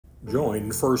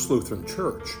Join First Lutheran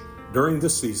Church during the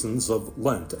seasons of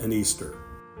Lent and Easter.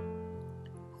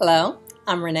 Hello,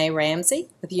 I'm Renee Ramsey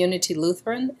with Unity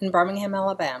Lutheran in Birmingham,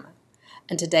 Alabama,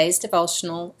 and today's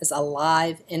devotional is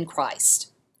Alive in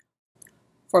Christ.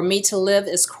 For me to live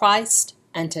is Christ,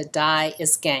 and to die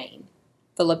is gain.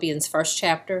 Philippians 1st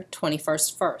chapter,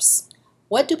 21st verse.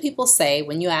 What do people say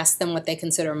when you ask them what they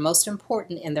consider most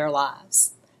important in their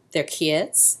lives? Their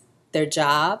kids, their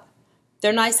job,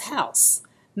 their nice house,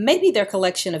 maybe their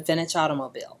collection of vintage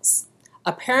automobiles.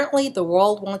 Apparently, the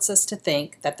world wants us to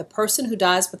think that the person who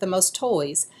dies with the most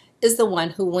toys is the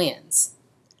one who wins.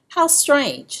 How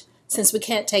strange, since we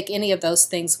can't take any of those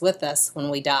things with us when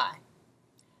we die.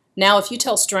 Now, if you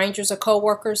tell strangers or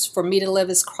co-workers, for me to live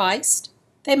is Christ,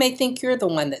 they may think you're the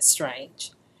one that's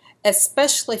strange,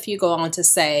 especially if you go on to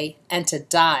say, and to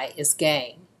die is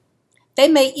gain. They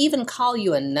may even call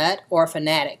you a nut or a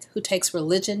fanatic who takes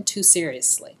religion too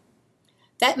seriously.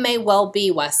 That may well be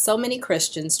why so many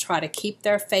Christians try to keep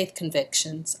their faith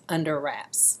convictions under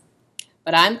wraps.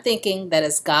 But I'm thinking that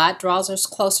as God draws us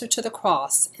closer to the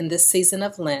cross in this season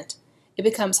of Lent, it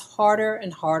becomes harder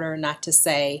and harder not to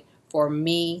say, for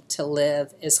me to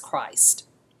live is Christ.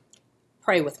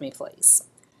 Pray with me, please.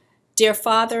 Dear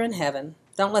Father in heaven,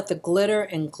 don't let the glitter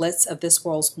and glitz of this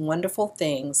world's wonderful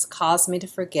things cause me to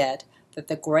forget that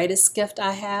the greatest gift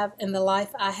I have in the life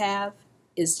I have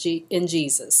is in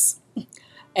Jesus.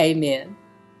 Amen.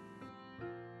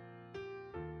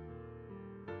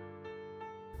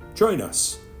 Join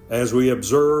us as we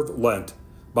observe Lent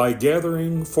by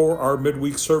gathering for our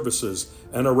midweek services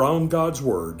and around God's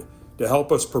Word to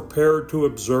help us prepare to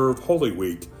observe Holy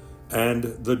Week and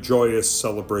the joyous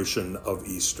celebration of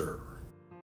Easter.